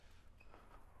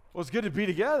Well, it's good to be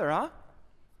together, huh?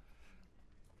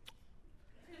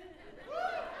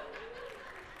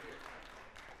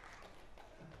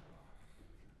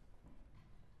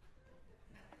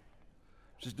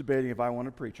 Just debating if I want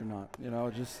to preach or not. No,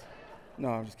 I'm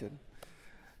just kidding.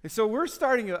 And so we're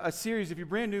starting a series. If you're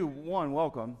brand new,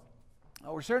 welcome.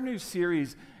 We're starting a new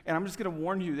series, and I'm just going to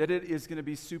warn you that it is going to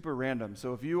be super random.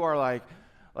 So if you are like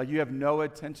you have no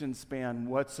attention span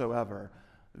whatsoever,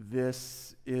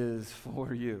 this is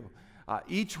for you.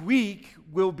 Each week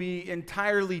will be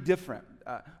entirely different.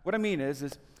 What I mean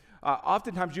is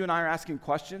oftentimes you and I are asking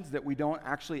questions that we don't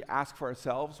actually ask for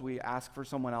ourselves. We ask for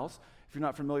someone else. If you're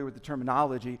not familiar with the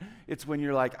terminology, it's when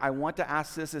you're like, I want to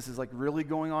ask this. This is like really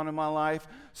going on in my life.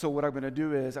 So what I'm going to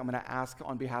do is I'm going to ask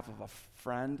on behalf of a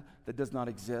friend that does not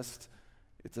exist.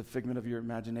 It's a figment of your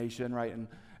imagination, right?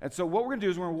 And so what we're going to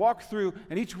do is we're going to walk through,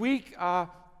 and each week I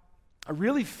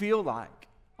really feel like,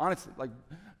 honestly, like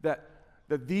that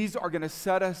these are going to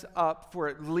set us up for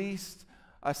at least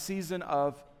a season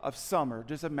of summer.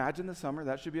 Just imagine the summer.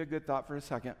 That should be a good thought for a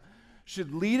second.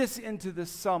 Should lead us into the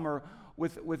summer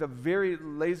with a very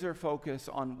laser focus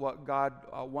on what God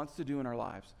wants to do in our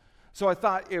lives. So I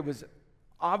thought it was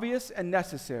obvious and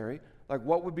necessary. Like,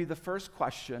 what would be the first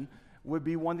question would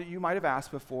be one that you might have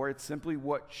asked before. It's simply,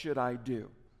 what should I do?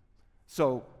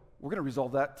 So we're going to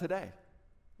resolve that today.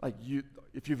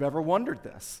 If you've ever wondered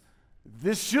this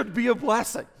should be a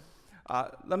blessing.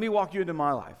 Let me walk you into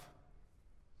my life.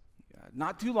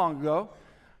 Not too long ago,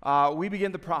 we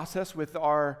began the process with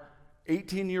our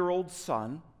 18-year-old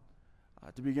son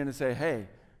to begin to say, hey,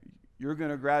 you're going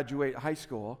to graduate high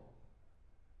school.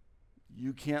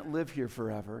 You can't live here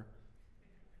forever.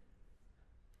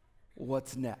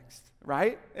 What's next,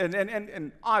 right?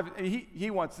 And he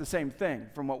wants the same thing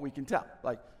from what we can tell,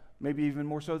 like maybe even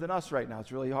more so than us right now.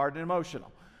 It's really hard and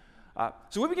emotional.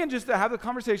 So we began just to have the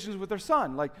conversations with our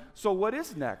son, like, so what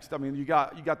is next? I mean, you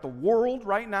got the world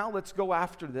right now. Let's go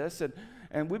after this,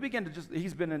 and we began to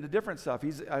he's been into different stuff.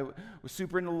 I was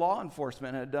super into law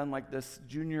enforcement and had done like this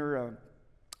junior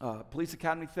police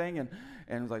academy thing,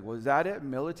 and was like, well, is that it?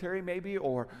 Military maybe,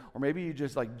 or maybe you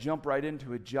just like jump right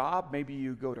into a job. Maybe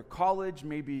you go to college.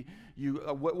 Maybe you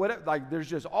what like there's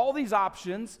just all these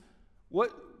options.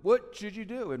 What should you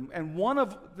do? And one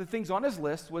of the things on his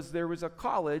list was there was a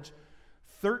college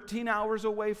 13 hours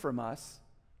away from us.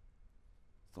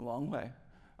 It's a long way.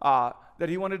 That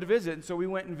he wanted to visit, and so we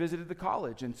went and visited the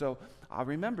college. And so I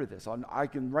remember this.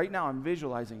 Right now I'm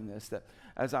visualizing this, that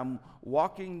as I'm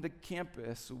walking the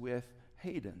campus with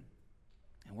Hayden,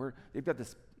 and they've got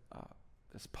this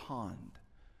pond,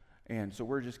 and so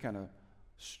we're just kind of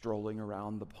strolling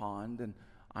around the pond,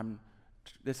 and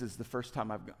this is the first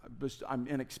time I'm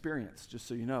inexperienced, just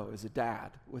so you know, as a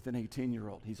dad with an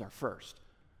 18-year-old. He's our first.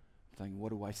 I'm thinking,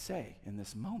 what do I say in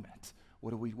this moment?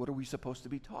 What are we supposed to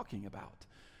be talking about?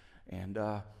 And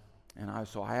I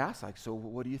asked, like, so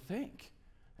what do you think?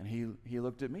 And he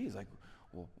looked at me. He's like,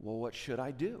 well, what should I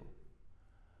do?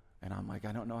 And I'm like,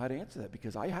 I don't know how to answer that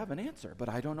because I have an answer, but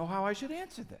I don't know how I should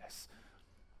answer this.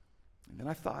 And then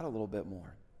I thought a little bit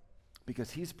more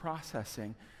because he's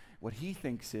processing what he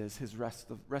thinks is his rest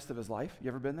of his life. You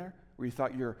ever been there? Where you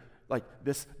thought you're like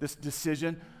this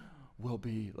decision will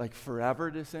be like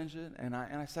forever decision? And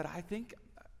I said, I think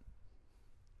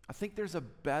there's a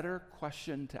better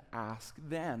question to ask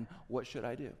than what should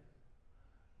I do?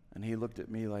 And he looked at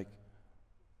me like,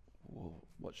 well,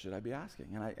 what should I be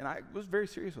asking? And I was very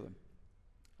serious with him.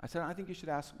 I said, I think you should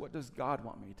ask, what does God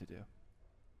want me to do?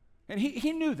 And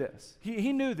he knew this.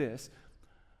 He knew this.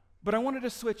 But I wanted to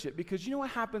switch it because you know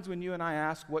what happens when you and I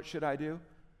ask, what should I do?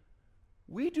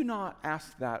 We do not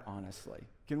ask that honestly.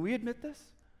 Can we admit this?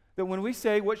 That when we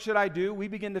say, what should I do? We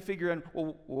begin to figure out,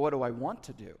 well, what do I want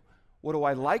to do? What do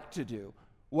I like to do?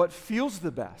 What feels the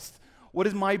best? What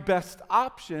is my best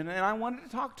option? And I wanted to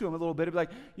talk to him a little bit. Be like,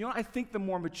 you know, I think the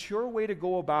more mature way to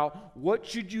go about what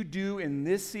should you do in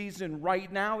this season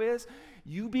right now is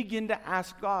you begin to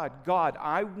ask God,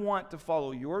 I want to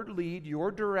follow your lead, your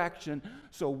direction.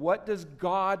 So what does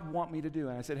God want me to do?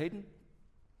 And I said, Hayden,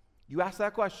 you ask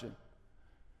that question.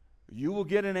 You will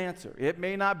get an answer. It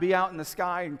may not be out in the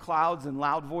sky in clouds and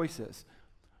loud voices,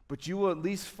 but you will at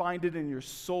least find it in your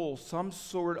soul, some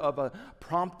sort of a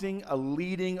prompting, a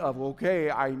leading of,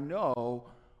 okay, I know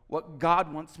what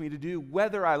God wants me to do,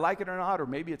 whether I like it or not, or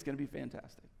maybe it's going to be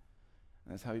fantastic.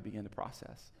 And that's how he began to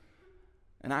process.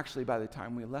 And actually, by the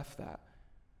time we left that,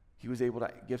 he was able to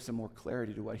give some more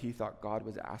clarity to what he thought God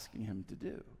was asking him to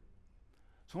do.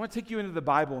 So I want to take you into the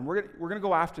Bible, and we're going to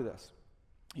go after this.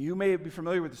 You may be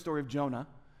familiar with the story of Jonah.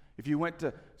 If you went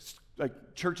to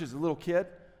church as a little kid,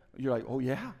 you're like, oh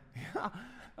yeah.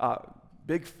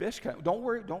 Big fish. Don't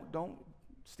worry. Don't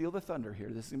steal the thunder here.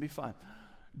 This is going to be fun.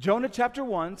 Jonah chapter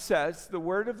 1 says, the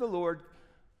word of the Lord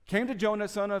came to Jonah,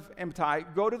 son of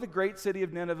Amittai, go to the great city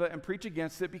of Nineveh and preach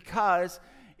against it because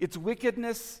its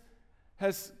wickedness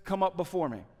has come up before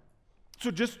me.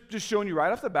 So just showing you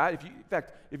right off the bat, in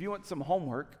fact, if you want some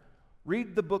homework,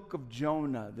 read the book of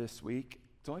Jonah this week.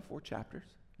 It's only 4 chapters.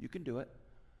 You can do it.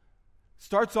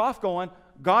 Starts off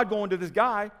God going to this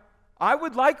guy, I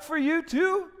would like for you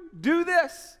to do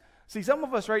this. See, some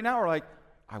of us right now are like,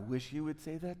 I wish you would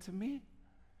say that to me.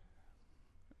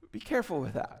 Be careful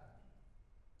with that.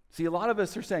 See, a lot of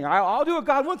us are saying, I'll do what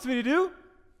God wants me to do,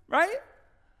 right?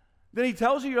 Then he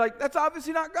tells you, you're like, that's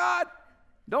obviously not God.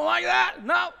 Don't like that.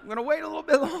 No, I'm going to wait a little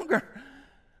bit longer.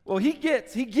 Well, he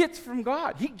gets from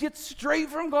God. He gets straight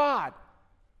from God.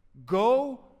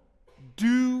 Go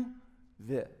do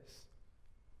this.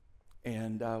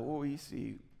 And we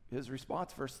see his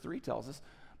response. Verse 3 tells us,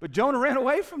 but Jonah ran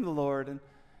away from the Lord and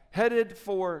headed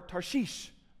for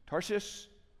Tarshish,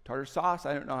 tartar sauce.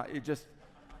 I don't know. It just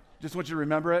want you to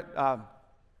remember it.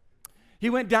 He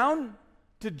went down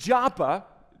to Joppa.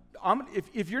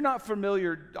 If you're not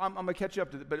familiar, I'm going to catch you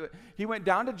up to it. But he went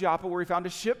down to Joppa where he found a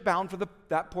ship bound for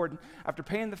that port. And after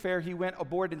paying the fare, he went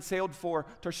aboard and sailed for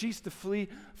Tarshish to flee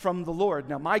from the Lord.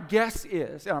 Now, my guess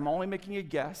is, and I'm only making a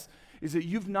guess, is that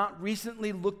you've not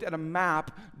recently looked at a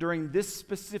map during this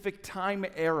specific time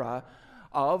era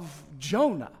of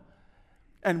Jonah.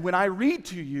 And when I read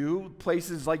to you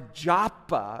places like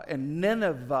Joppa and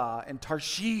Nineveh and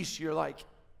Tarshish, you're like,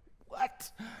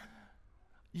 what?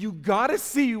 You got to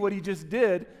see what he just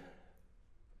did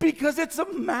because it's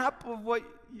a map of what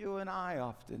you and I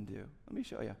often do. Let me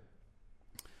show you.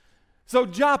 So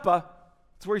Joppa,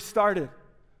 that's where he started.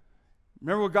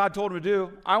 Remember what God told him to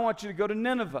do? I want you to go to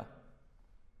Nineveh.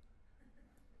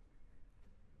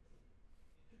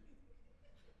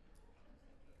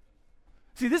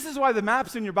 See, this is why the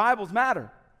maps in your Bibles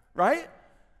matter, right?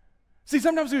 See,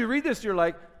 sometimes when you read this, you're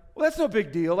like, well, that's no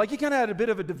big deal. Like, he kind of had a bit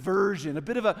of a diversion,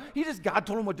 God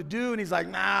told him what to do, and he's like,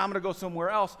 nah, I'm going to go somewhere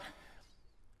else.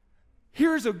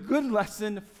 Here's a good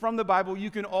lesson from the Bible. You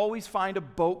can always find a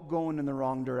boat going in the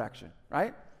wrong direction,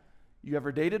 right? You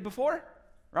ever dated before,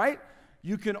 right?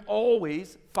 You can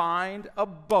always find a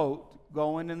boat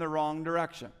going in the wrong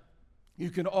direction.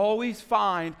 You can always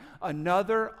find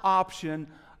another option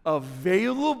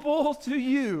available to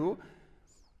you.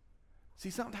 See,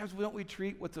 sometimes we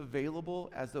treat what's available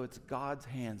as though it's God's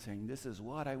hand saying, this is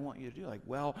what I want you to do. Like,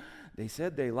 well, they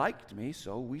said they liked me,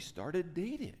 so we started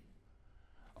dating.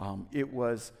 It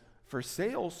was for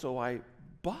sale, so I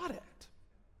bought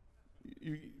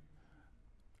it.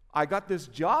 I got this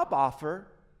job offer,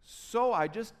 so I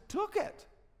just took it.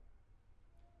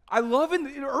 I love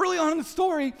early on in the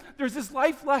story, there's this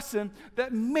life lesson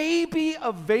that maybe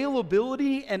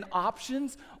availability and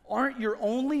options aren't your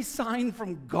only sign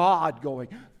from God going,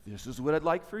 this is what I'd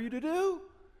like for you to do.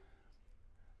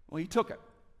 Well, he took it.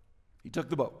 He took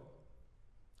the boat.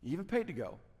 He even paid to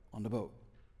go on the boat.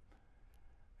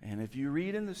 And if you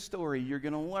read in the story, you're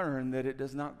going to learn that it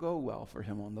does not go well for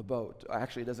him on the boat.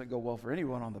 Actually, it doesn't go well for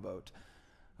anyone on the boat.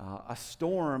 A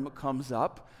storm comes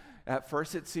up. At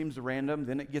first it seems random,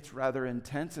 then it gets rather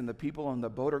intense, and the people on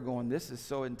the boat are going, this is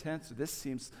so intense, this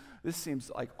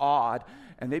seems like odd,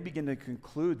 and they begin to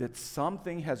conclude that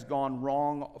something has gone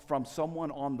wrong from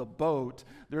someone on the boat.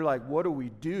 They're like, what do we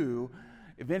do?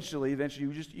 Eventually,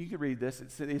 you can read this,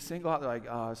 they single out, like,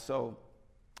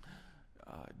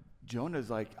 Jonah's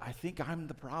like, I think I'm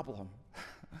the problem.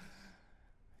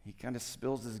 He kind of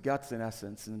spills his guts in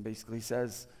essence, and basically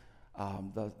says,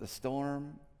 the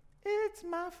storm, it's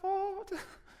my fault.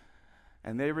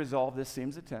 And they resolve, this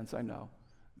seems intense, I know,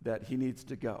 that he needs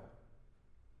to go.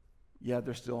 Yeah,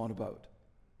 they're still on a boat.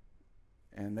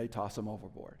 And they toss him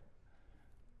overboard.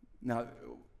 Now,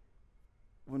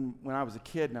 when I was a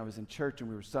kid and I was in church and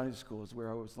we were Sunday school is where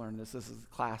I always learned this. This is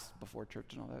class before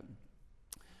church and all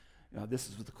that. This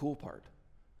is the cool part,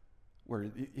 where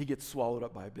he gets swallowed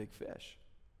up by a big fish.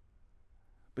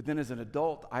 But then as an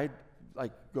adult, I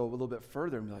go a little bit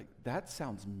further and be like, that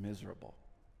sounds miserable,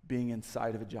 being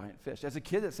inside of a giant fish. As a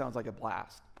kid, it sounds like a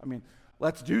blast. I mean,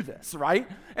 let's do this, right?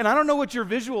 And I don't know what your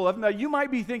visual of. Now, you might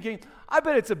be thinking, I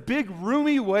bet it's a big,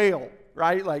 roomy whale,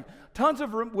 right? Like tons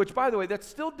of room, which, by the way, that's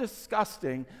still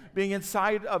disgusting, being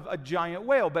inside of a giant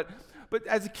whale. But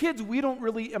as kids, we don't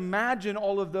really imagine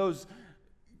all of those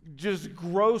just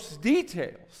gross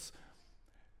details.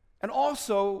 And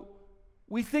also,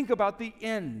 we think about the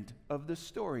end of the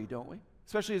story, don't we?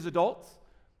 Especially as adults.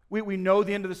 We know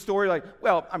the end of the story, like,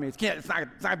 well, I mean, it's not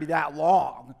going to be that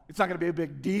long. It's not going to be a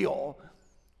big deal.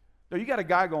 No, you got a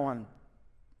guy going,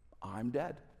 I'm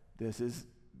dead. This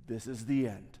is the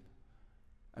end.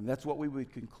 And that's what we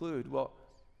would conclude. Well,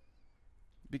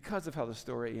 because of how the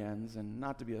story ends, and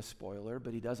not to be a spoiler,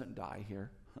 but he doesn't die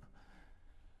here,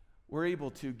 we're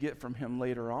able to get from him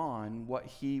later on what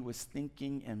he was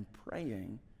thinking and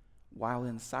praying while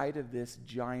inside of this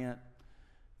giant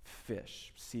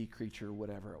fish, sea creature,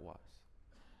 whatever it was.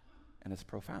 And it's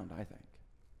profound, I think.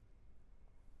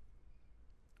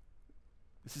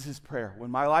 This is his prayer. When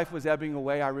my life was ebbing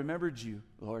away, I remembered you,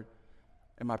 Lord,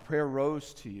 and my prayer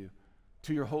rose to you,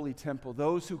 to your holy temple.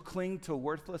 Those who cling to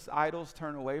worthless idols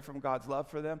turn away from God's love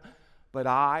for them, but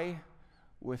I,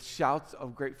 with shouts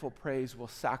of grateful praise, will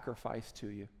sacrifice to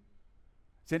you.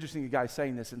 It's interesting, the guy's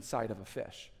saying this inside of a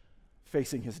fish,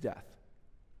 facing his death.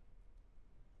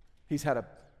 He's had a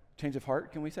change of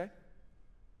heart, can we say?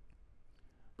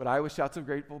 But I, with shouts of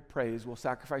grateful praise, will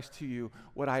sacrifice to you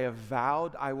what I have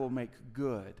vowed I will make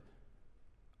good.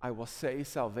 I will say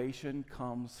salvation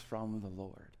comes from the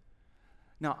Lord.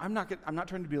 Now, I'm not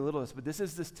trying to belittle this, but this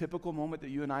is this typical moment that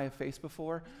you and I have faced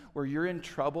before where you're in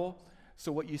trouble.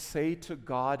 So what you say to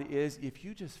God is, if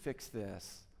you just fix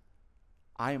this,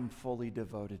 I am fully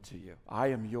devoted to you. I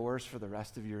am yours for the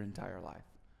rest of your entire life.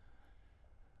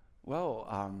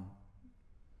 Well,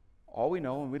 all we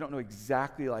know, and we don't know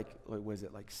exactly was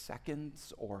it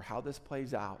seconds or how this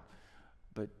plays out,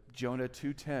 but Jonah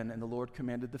 2:10, and the Lord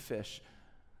commanded the fish,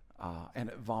 and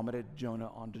it vomited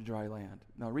Jonah onto dry land.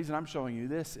 Now, the reason I'm showing you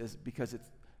this is because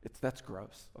that's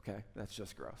gross, okay? That's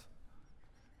just gross.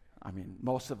 I mean,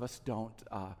 most of us don't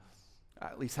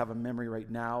at least have a memory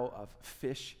right now of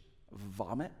fish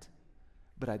vomit,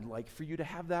 but I'd like for you to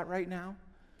have that right now.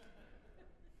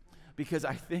 Because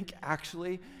I think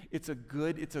actually it's a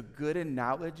good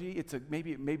analogy. It's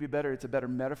maybe better. It's a better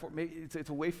metaphor. Maybe it's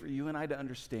a way for you and I to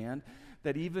understand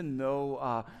that even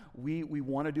though we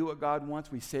want to do what God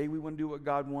wants, we say we want to do what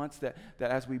God wants, that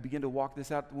as we begin to walk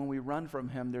this out, when we run from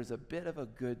him, there's a bit of a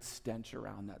good stench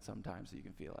around that sometimes, so you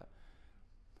can feel it.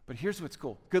 But here's what's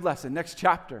cool. Good lesson. Next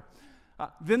chapter.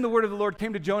 Then the word of the Lord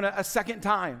came to Jonah a second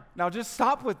time. Now just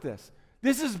stop with this.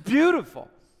 This is beautiful.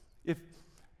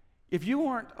 If you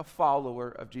aren't a follower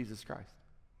of Jesus Christ,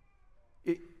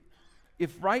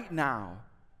 if right now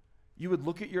you would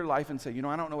look at your life and say,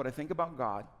 I don't know what I think about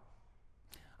God.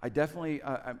 I definitely,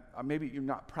 maybe you're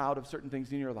not proud of certain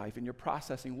things in your life, and you're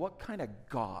processing what kind of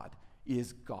God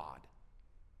is God.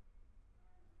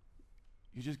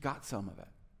 You just got some of it.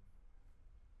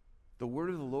 The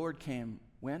word of the Lord came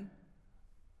when?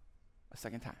 A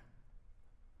second time.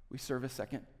 We serve a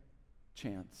second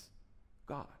chance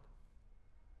God.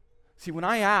 See, when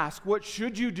I ask, what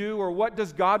should you do or what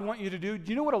does God want you to do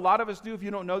you know what a lot of us do if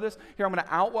you don't know this? Here, I'm going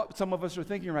to out what some of us are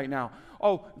thinking right now.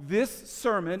 Oh, this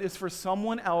sermon is for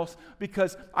someone else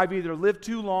because I've either lived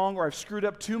too long or I've screwed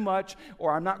up too much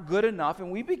or I'm not good enough.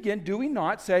 And we begin, do we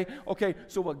not, say, okay,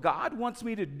 so what God wants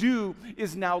me to do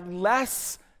is now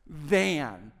less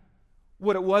than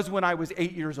what it was when I was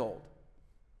 8 years old.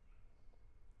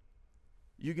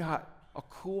 You got a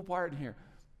cool part in here.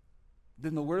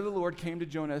 Then the word of the Lord came to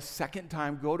Jonah a second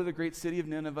time. Go to the great city of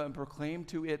Nineveh and proclaim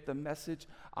to it the message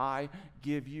I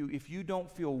give you. If you don't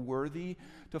feel worthy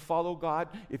to follow God,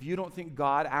 if you don't think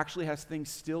God actually has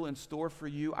things still in store for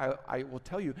you, I will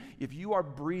tell you, if you are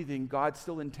breathing, God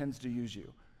still intends to use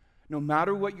you. No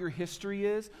matter what your history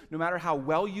is, no matter how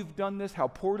well you've done this, how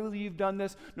poorly you've done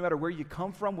this, no matter where you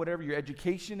come from, whatever your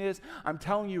education is, I'm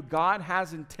telling you, God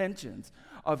has intentions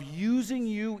of using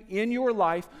you in your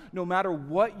life no matter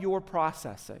what you're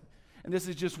processing. And this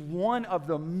is just one of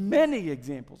the many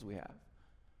examples we have.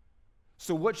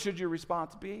 So what should your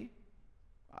response be?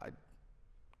 I'd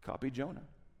copy Jonah.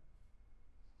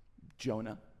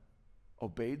 Jonah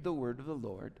obeyed the word of the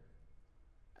Lord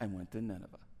and went to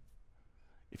Nineveh.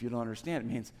 If you don't understand,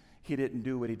 it means he didn't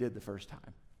do what he did the first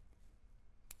time.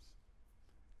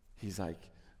 He's like,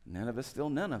 Nineveh's still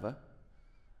Nineveh,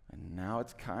 and now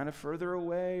it's kind of further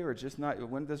away, or just not, it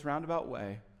went this roundabout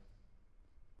way.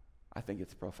 I think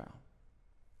it's profound.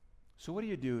 So what do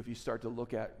you do if you start to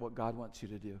look at what God wants you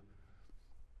to do?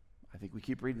 I think we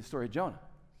keep reading the story of Jonah.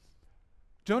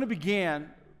 Jonah began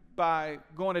by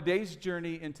going a day's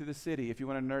journey into the city. If you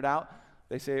want to nerd out,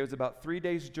 they say it was about 3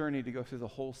 days' journey to go through the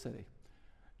whole city.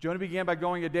 Jonah began by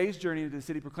going a day's journey into the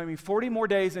city, proclaiming 40 more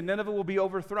days and Nineveh will be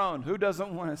overthrown. Who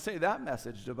doesn't want to say that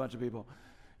message to a bunch of people?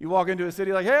 You walk into a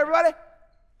city like, hey, everybody,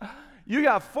 you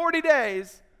got 40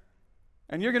 days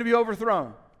and you're going to be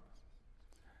overthrown.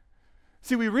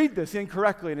 See, we read this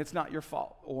incorrectly, and it's not your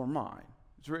fault or mine.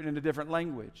 It's written in a different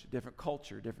language, different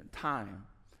culture, different time.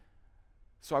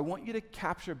 So I want you to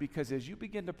capture, because as you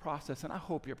begin to process, and I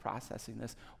hope you're processing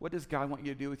this, what does God want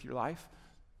you to do with your life?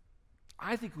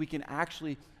 I think we can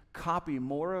actually copy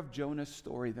more of Jonah's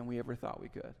story than we ever thought we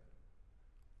could.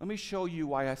 Let me show you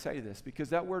why I say this, because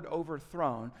that word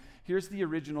overthrown, here's the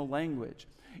original language.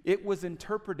 It was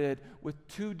interpreted with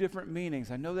two different meanings.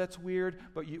 I know that's weird,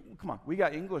 but come on, we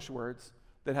got English words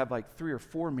that have like 3 or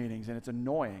 4 meanings, and it's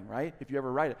annoying, right? If you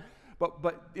ever write it.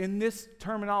 But in this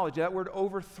terminology, that word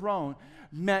overthrown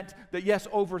meant that, yes,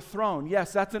 overthrown.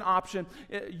 Yes, that's an option.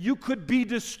 You could be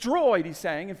destroyed, he's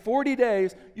saying. In 40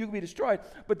 days, you could be destroyed.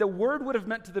 But the word would have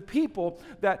meant to the people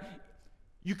that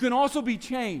you can also be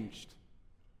changed.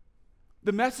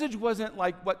 The message wasn't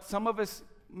like what some of us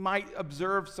might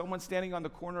observe, someone standing on the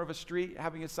corner of a street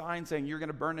having a sign saying you're going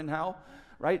to burn in hell,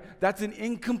 right? That's an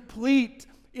incomplete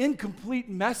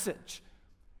message.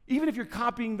 Even if you're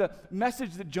copying the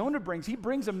message that Jonah brings, he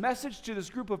brings a message to this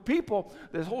group of people,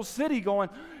 this whole city going,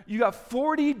 you got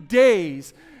 40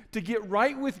 days to get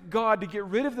right with God, to get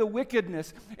rid of the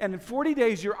wickedness, and in 40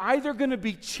 days you're either going to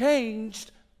be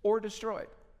changed or destroyed.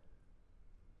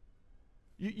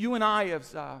 You and I,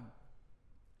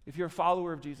 if you're a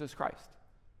follower of Jesus Christ,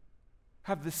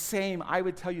 have the same, I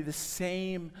would tell you, the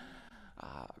same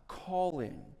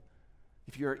calling.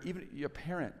 If you're even a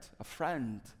parent, a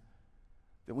friend,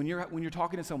 that when you're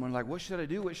talking to someone like, what should I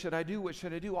do? What should I do? What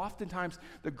should I do? Oftentimes,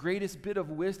 the greatest bit of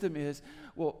wisdom is,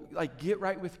 well, like get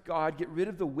right with God, get rid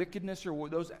of the wickedness or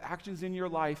those actions in your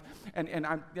life, and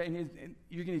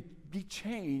you're going to be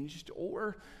changed,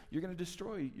 or you're going to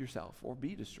destroy yourself or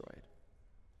be destroyed.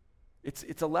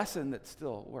 It's a lesson that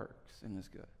still works and is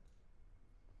good.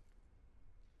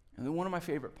 And then one of my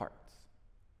favorite parts.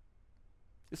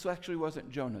 This actually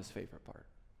wasn't Jonah's favorite part,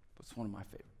 but it's one of my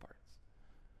favorite parts.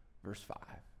 Verse 5.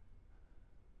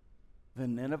 The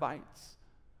Ninevites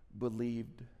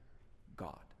believed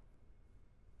God.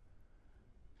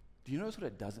 Do you notice what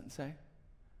it doesn't say?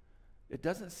 It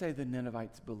doesn't say the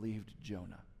Ninevites believed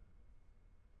Jonah.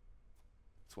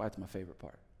 That's why it's my favorite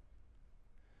part.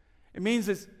 It means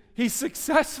he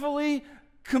successfully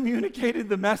communicated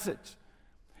the message.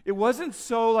 It wasn't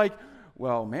so like,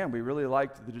 well, man, we really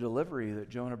liked the delivery that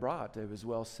Jonah brought. It was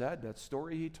well said. That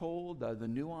story he told, the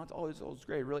nuance, it was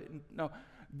great. Really, no,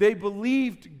 they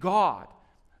believed God.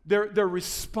 Their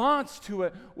response to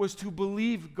it was to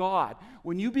believe God.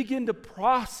 When you begin to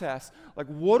process, like,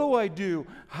 what do I do?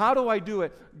 How do I do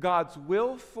it? God's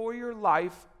will for your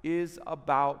life is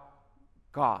about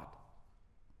God.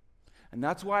 And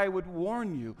that's why I would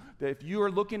warn you that if you are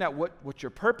looking at what's your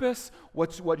purpose,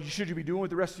 what should you be doing with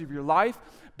the rest of your life,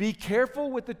 be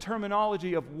careful with the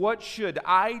terminology of what should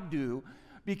I do,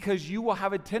 because you will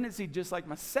have a tendency, just like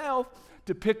myself,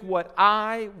 to pick what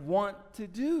I want to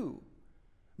do,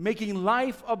 making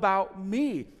life about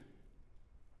me.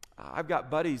 I've got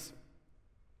buddies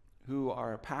who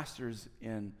are pastors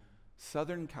in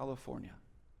Southern California,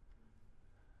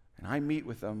 and I meet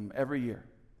with them every year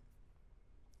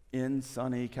in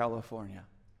sunny California.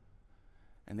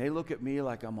 And they look at me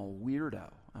like I'm a weirdo.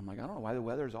 I'm like, I don't know why the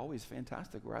weather is always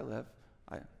fantastic where I live.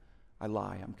 I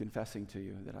lie. I'm confessing to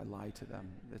you that I lie to them.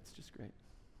 That's just great.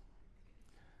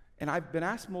 And I've been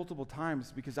asked multiple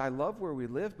times, because I love where we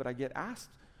live, but I get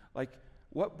asked, like,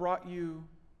 what brought you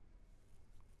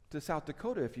to South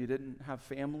Dakota if you didn't have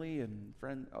family and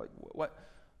friends? What?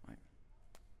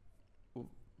 Well,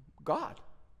 God.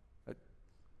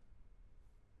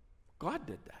 God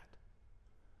did that.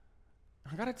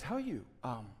 I got to tell you,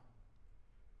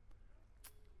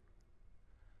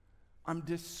 I'm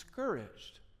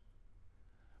discouraged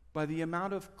by the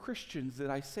amount of Christians that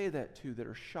I say that to that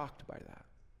are shocked by that.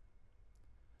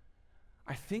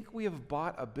 I think we have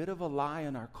bought a bit of a lie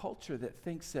in our culture that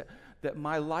thinks that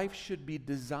my life should be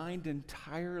designed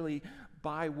entirely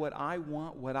by what I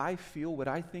want, what I feel, what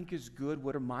I think is good,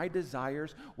 what are my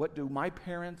desires, what do my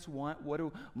parents want, what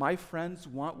do my friends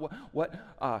want, what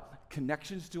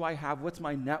connections do I have, what's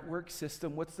my network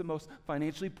system, what's the most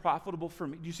financially profitable for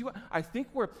me. Do you see what? I think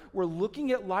we're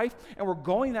looking at life and we're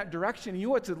going that direction. And you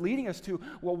know what's leading us to?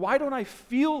 Well, why don't I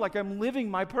feel like I'm living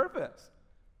my purpose?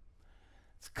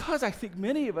 It's because I think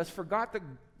many of us forgot that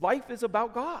life is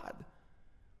about God.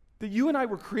 That you and I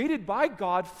were created by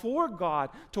God, for God,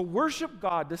 to worship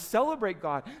God, to celebrate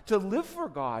God, to live for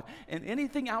God. And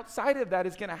anything outside of that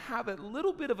is going to have a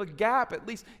little bit of a gap, at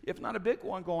least, if not a big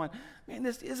one, going, man,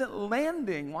 this isn't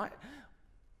landing. Why?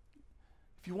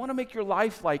 If you want to make your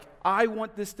life like, I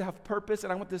want this to have purpose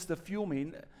and I want this to fuel me,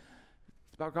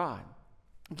 it's about God.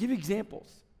 I'll give you examples.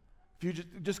 If you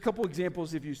just a couple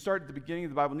examples. If you start at the beginning of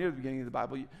the Bible, near the beginning of the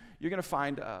Bible, you're going to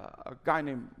find a guy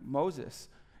named Moses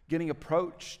getting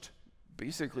approached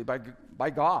basically by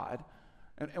God.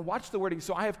 And watch the wording.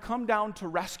 So I have come down to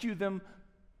rescue them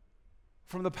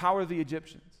from the power of the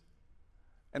Egyptians.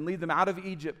 and lead them out of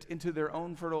Egypt into their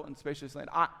own fertile and spacious land.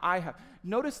 I have.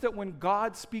 Notice that when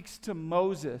God speaks to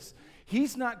Moses,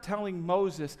 he's not telling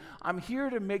Moses, I'm here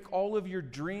to make all of your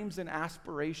dreams and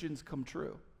aspirations come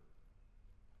true.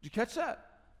 Did you catch that?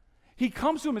 He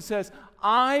comes to him and says,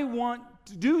 I want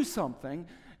to do something,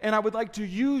 and I would like to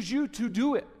use you to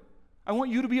do it. I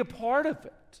want you to be a part of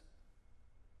it.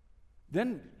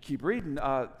 Then keep reading.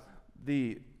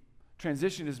 The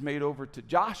transition is made over to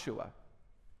Joshua.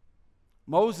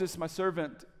 Moses, my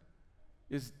servant,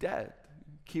 is dead.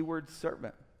 Keyword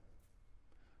servant.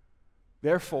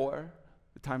 Therefore,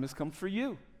 the time has come for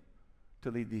you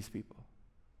to lead these people,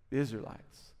 the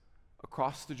Israelites,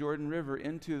 across the Jordan River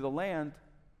into the land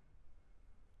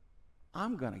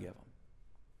I'm going to give them.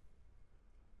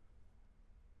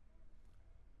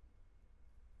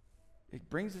 It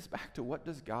brings us back to, what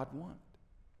does God want?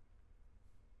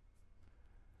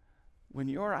 When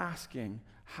you're asking,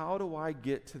 how do I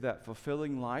get to that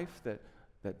fulfilling life that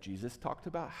Jesus talked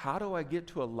about? How do I get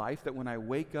to a life that when I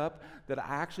wake up, that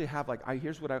I actually have,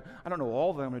 here's what I don't know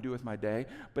all that I'm going to do with my day,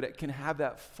 but it can have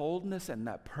that fullness and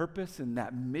that purpose and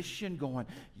that mission going,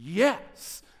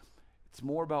 yes! It's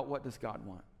more about, what does God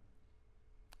want?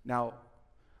 Now,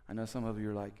 I know some of you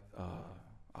are like,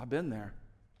 I've been there.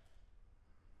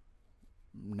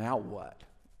 Now what?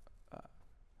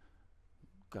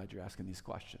 Glad you're asking these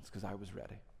questions, because I was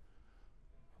ready.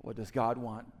 What does God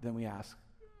want? Then we ask,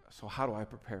 so how do I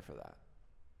prepare for that?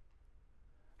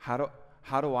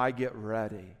 How do I get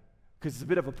ready? Because it's a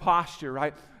bit of a posture,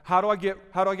 right? How do I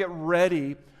get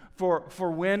ready for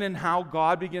when and how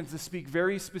God begins to speak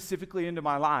very specifically into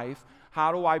my life?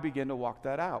 How do I begin to walk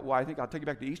that out? Well, I think I'll take you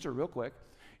back to Easter real quick.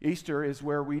 Easter is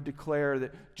where we declare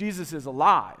that Jesus is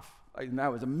alive. And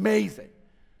that was amazing.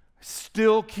 I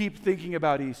still keep thinking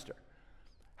about Easter.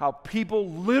 How people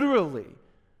literally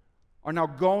are now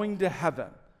going to heaven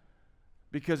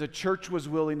because a church was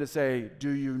willing to say,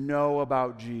 do you know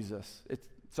about Jesus? It's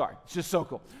just so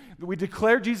cool. We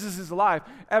declare Jesus is alive.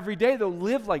 Every day they'll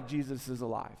live like Jesus is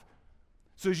alive.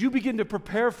 So as you begin to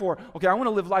prepare for, okay, I want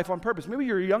to live life on purpose. Maybe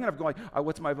you're young enough going,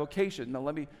 what's my vocation? Now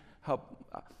let me help.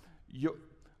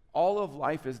 All of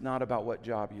life is not about what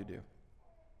job you do.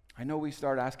 I know we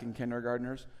start asking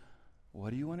kindergartners, what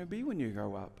do you want to be when you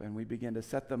grow up? And we begin to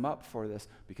set them up for this,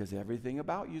 because everything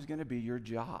about you is going to be your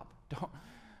job.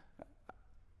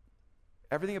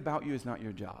 Everything about you is not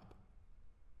your job.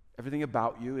 Everything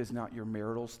about you is not your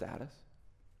marital status.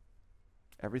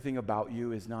 Everything about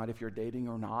you is not if you're dating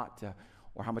or not,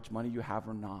 or how much money you have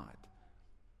or not.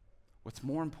 What's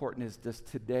more important is, does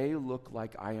today look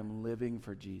like I am living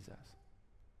for Jesus?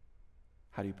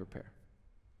 How do you prepare?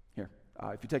 Here,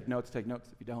 if you take notes, take notes.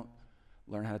 If you don't,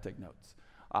 learn how to take notes.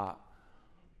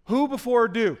 Who before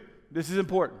do? This is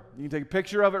important. You can take a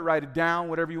picture of it, write it down,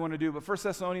 whatever you want to do. But 1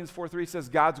 Thessalonians 4:3 says,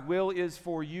 God's will is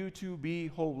for you to be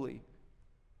holy.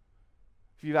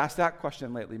 If you've asked that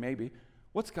question lately, maybe,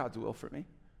 what's God's will for me?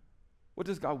 What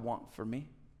does God want for me?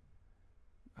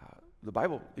 The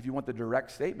Bible, if you want the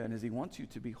direct statement, is he wants you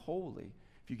to be holy.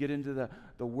 If you get into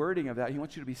the wording of that, he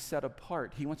wants you to be set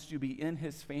apart. He wants you to be in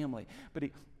his family. But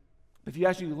if you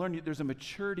actually learn, there's a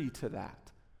maturity to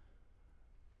that.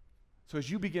 So as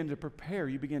you begin to prepare,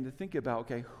 you begin to think about,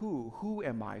 okay, who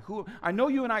am I? I know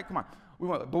you and I, come on.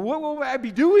 But what will I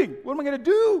be doing? What am I going to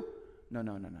do?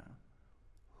 No.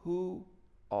 Who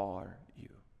are you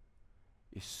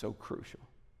is so crucial.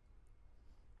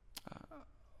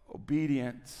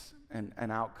 Obedience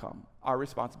and outcome, our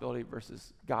responsibility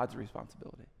versus God's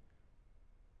responsibility.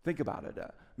 Think about it.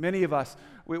 Many of us,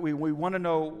 we want to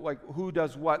know who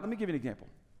does what. Let me give you an example.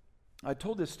 I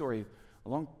told this story a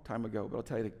long time ago, but I'll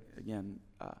tell you again.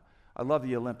 I love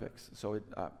the Olympics. So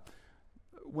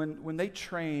when they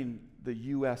train the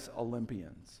U.S.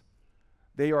 Olympians,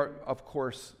 they are, of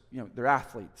course, they're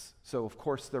athletes. So, of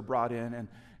course, they're brought in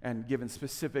and given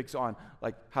specifics on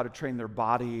how to train their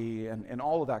body and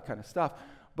all of that kind of stuff.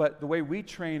 But the way we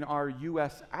train our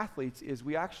U.S. athletes is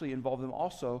we actually involve them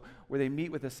also where they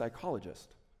meet with a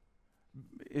psychologist.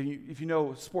 If you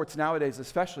know sports nowadays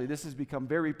especially, this has become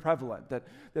very prevalent, that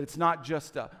it's not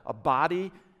just a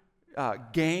body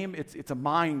game, it's a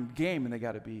mind game, and they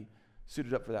got to be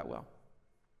suited up for that well.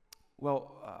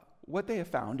 Well, what they have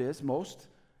found is most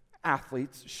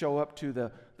athletes show up to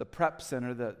the prep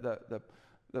center,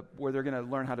 where they're going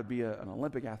to learn how to be an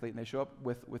Olympic athlete, and they show up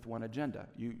with one agenda.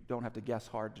 You don't have to guess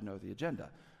hard to know the agenda.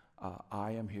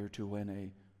 I am here to win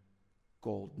a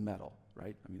gold medal,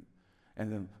 right?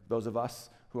 And then those of us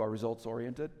who are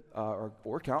results-oriented,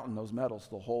 we're counting those medals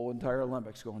the whole entire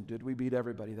Olympics, going, did we beat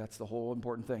everybody? That's the whole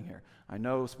important thing here. I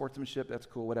know sportsmanship, that's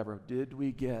cool, whatever. Did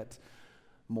we get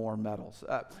more medals?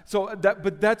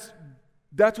 But that's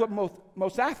That's what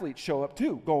most athletes show up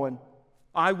to, going,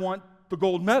 I want the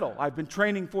gold medal. I've been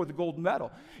training for the gold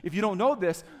medal. If you don't know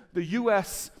this, the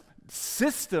U.S.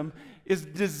 system is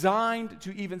designed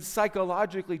to even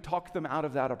psychologically talk them out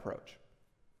of that approach.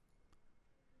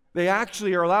 They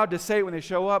actually are allowed to say it when they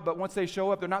show up, but once they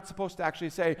show up, they're not supposed to actually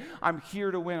say, I'm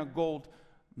here to win a gold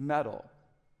medal.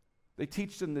 They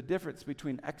teach them the difference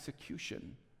between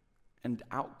execution and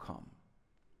outcome.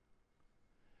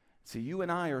 See, you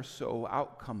and I are so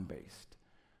outcome-based.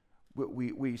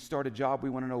 We start a job, we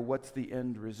want to know what's the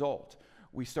end result.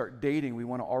 We start dating, we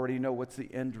want to already know what's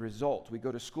the end result. We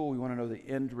go to school, we want to know the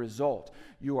end result.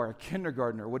 You are a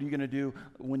kindergartner. What are you going to do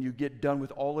when you get done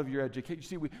with all of your education? You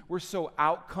see, we're so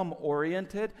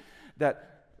outcome-oriented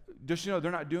that, just they're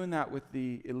not doing that with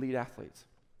the elite athletes.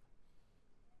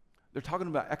 They're talking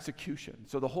about execution.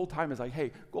 So the whole time is like,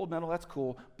 hey, gold medal, that's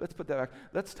cool. Let's put that back.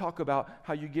 Let's talk about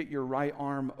how you get your right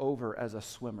arm over as a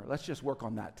swimmer. Let's just work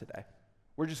on that today.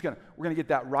 We're gonna get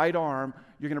that right arm.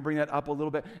 You're gonna bring that up a little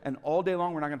bit, and all day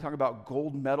long we're not gonna talk about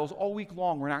gold medals. All week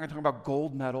long we're not gonna talk about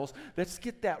gold medals. Let's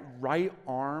get that right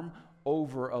arm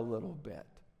over a little bit.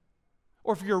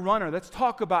 Or if you're a runner, let's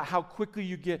talk about how quickly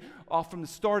you get off from the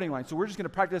starting line. So we're just gonna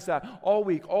practice that all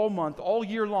week, all month, all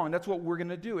year long. That's what we're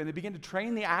gonna do. And they begin to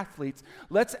train the athletes.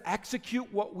 Let's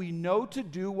execute what we know to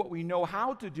do, what we know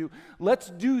how to do. Let's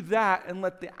do that and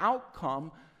let the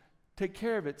outcome take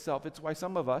care of itself. It's why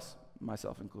some of us,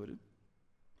 myself included,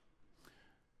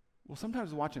 will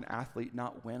sometimes watch an athlete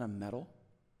not win a medal,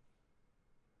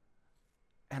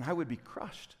 and I would be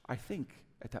crushed, I think,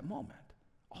 at that moment.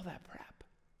 All that prep.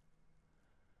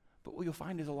 But what you'll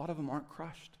find is a lot of them aren't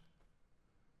crushed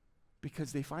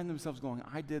because they find themselves going,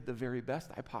 I did the very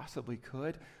best I possibly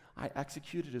could. I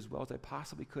executed as well as I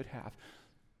possibly could have.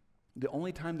 The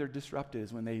only time they're disrupted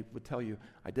is when they would tell you,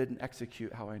 I didn't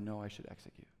execute how I know I should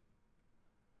execute.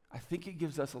 I think it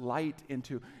gives us light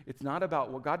into, it's not about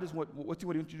what God does, what do you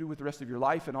want to do with the rest of your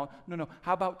life and all. No.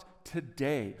 How about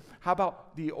today? How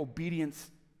about the obedience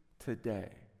today?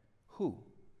 Who?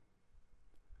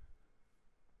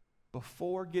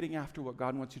 Before getting after what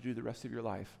God wants you to do the rest of your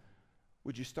life,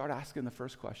 would you start asking the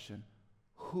first question,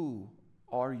 who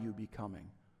are you becoming?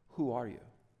 Who are you?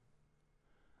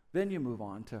 Then you move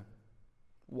on to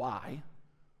why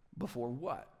before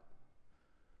what.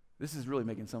 This is really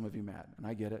making some of you mad, and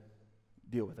I get it.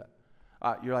 Deal with it.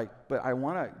 You're like, but I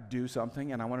want to do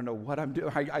something, and I want to know what I'm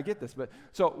doing. I get this, but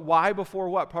so why before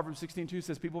what? Proverbs 16:2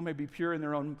 says, people may be pure in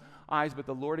their own eyes, but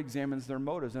the Lord examines their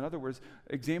motives. In other words,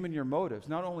 examine your motives.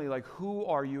 Not only like who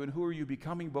are you and who are you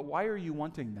becoming, but why are you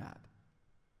wanting that?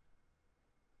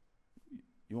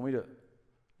 You want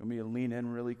me to lean in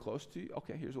really close to you?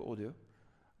 Okay, here's what we'll do.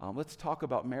 Let's talk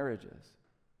about marriages.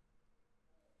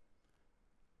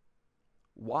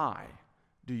 Why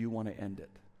do you want to end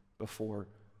it before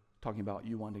talking about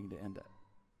you wanting to end it?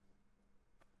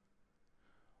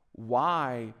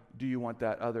 Why do you want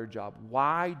that other job?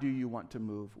 Why do you want to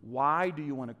move? Why do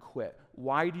you want to quit?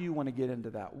 Why do you want to get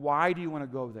into that? Why do you want to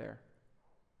go there?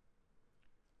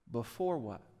 Before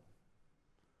what?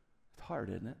 It's hard,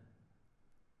 isn't it?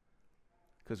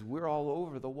 Because we're all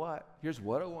over the what. Here's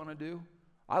what I want to do.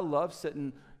 I love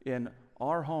sitting in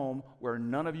our home where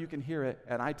none of you can hear it,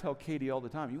 and I tell Katie all the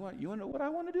time, you want to know what I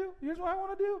want to do? Here's what I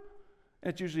want to do.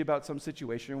 And it's usually about some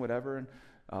situation or whatever,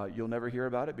 and you'll never hear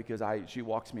about it because she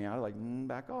walks me out like,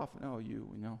 back off. No, you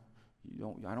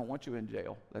don't. I don't want you in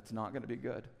jail. That's not going to be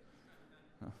good,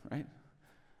 right?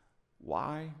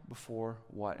 Why before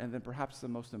what? And then perhaps the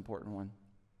most important one,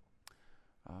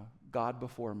 God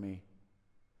before me.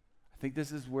 I think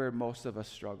this is where most of us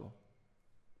struggle.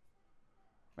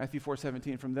 Matthew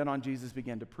 4:17, from then on Jesus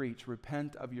began to preach,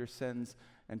 repent of your sins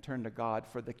and turn to God,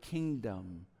 for the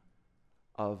kingdom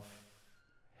of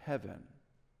heaven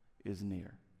is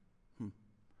near.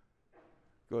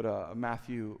 Go to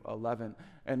Matthew 11.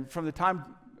 And from the time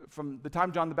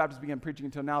John the Baptist began preaching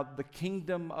until now, the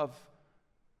kingdom of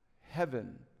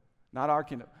heaven, not our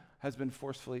kingdom, has been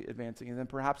forcefully advancing. And then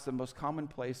perhaps the most common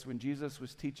place when Jesus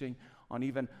was teaching on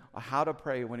even how to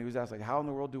pray, when he was asked, like, how in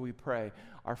the world do we pray?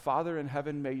 Our Father in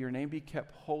heaven, may your name be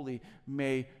kept holy.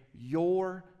 May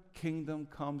your kingdom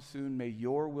come soon. May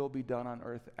your will be done on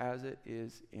earth as it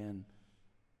is in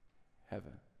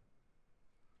heaven.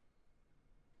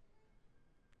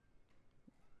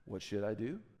 What should I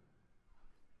do?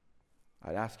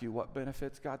 I'd ask you, what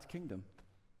benefits God's kingdom?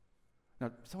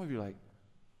 Now, some of you are like,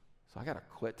 so I got to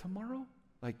quit tomorrow?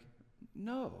 Like,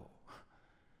 no.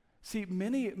 See,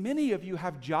 many of you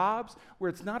have jobs where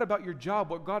it's not about your job.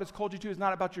 What God has called you to is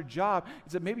not about your job.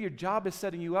 It's that maybe your job is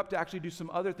setting you up to actually do some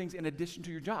other things in addition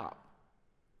to your job.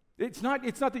 It's not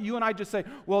that you and I just say,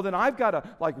 well, then I've got to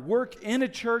like work in a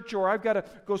church, or I've got to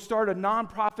go start a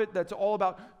nonprofit that's all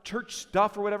about church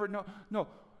stuff or whatever. No.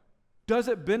 Does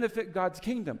it benefit God's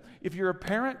kingdom? If you're a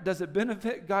parent, does it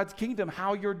benefit God's kingdom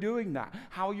how you're doing that,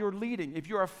 how you're leading? If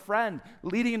you're a friend,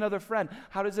 leading another friend,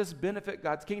 how does this benefit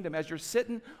God's kingdom? As you're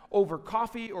sitting over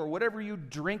coffee or whatever you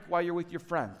drink while you're with your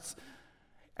friends,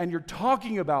 and you're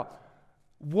talking about,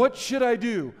 what should I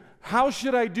do? How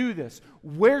should I do this?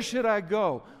 Where should I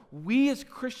go? We as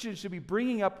Christians should be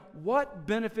bringing up what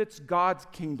benefits God's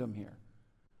kingdom here.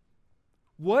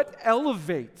 What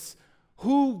elevates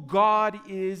who God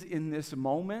is in this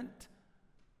moment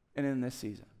and in this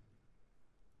season.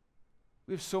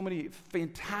 We have so many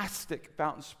fantastic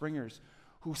Fountain Springers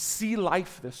who see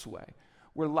life this way,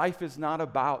 where life is not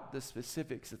about the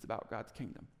specifics, it's about God's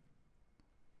kingdom.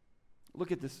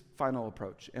 Look at this final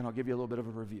approach, and I'll give you a little bit of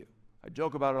a review. I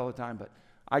joke about it all the time, but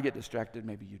I get distracted.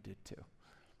 Maybe you did too.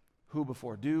 Who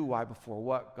before do, why before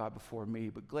what, God before me.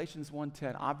 But Galatians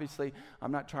 1:10, obviously,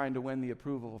 I'm not trying to win the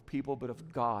approval of people, but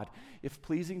of God. If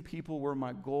pleasing people were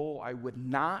my goal, I would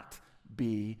not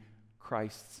be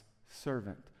Christ's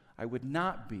servant. I would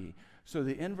not be. So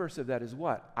the inverse of that is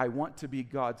what? I want to be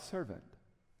God's servant.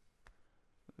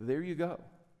 There you go.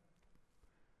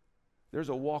 There's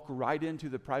a walk right into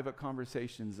the private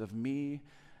conversations of me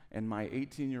and my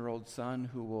 18-year-old son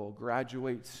who will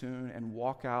graduate soon and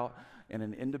walk out in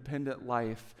an independent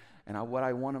life. And what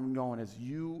I want him knowing is,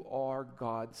 you are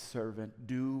God's servant.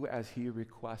 Do as he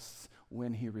requests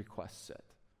when he requests it.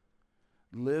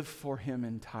 Live for him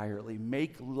entirely.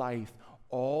 Make life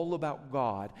all about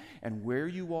God, and where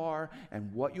you are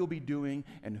and what you'll be doing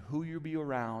and who you'll be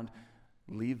around,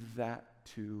 leave that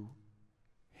to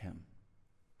him.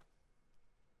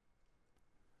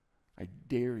 I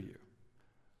dare you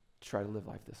to try to live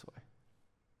life this way.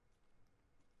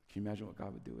 Can you imagine what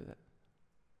God would do with it?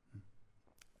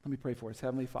 Let me pray for us.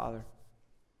 Heavenly Father,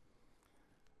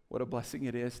 what a blessing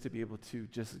it is to be able to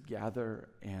just gather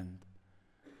and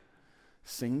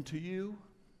sing to you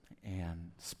and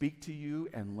speak to you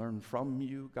and learn from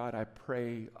you. God, I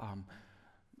pray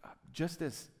just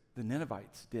as the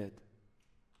Ninevites did.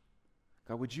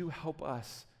 God, would you help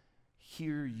us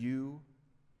hear you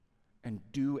and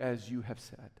do as you have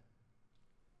said?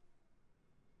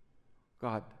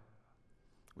 God,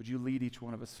 would you lead each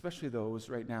one of us, especially those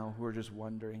right now who are just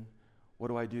wondering, what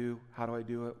do I do? How do I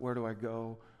do it? Where do I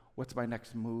go? What's my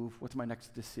next move? What's my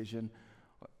next decision?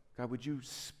 God, would you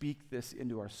speak this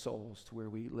into our souls to where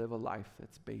we live a life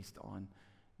that's based on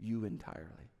you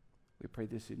entirely? We pray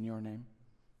this in your name.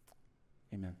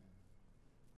 Amen.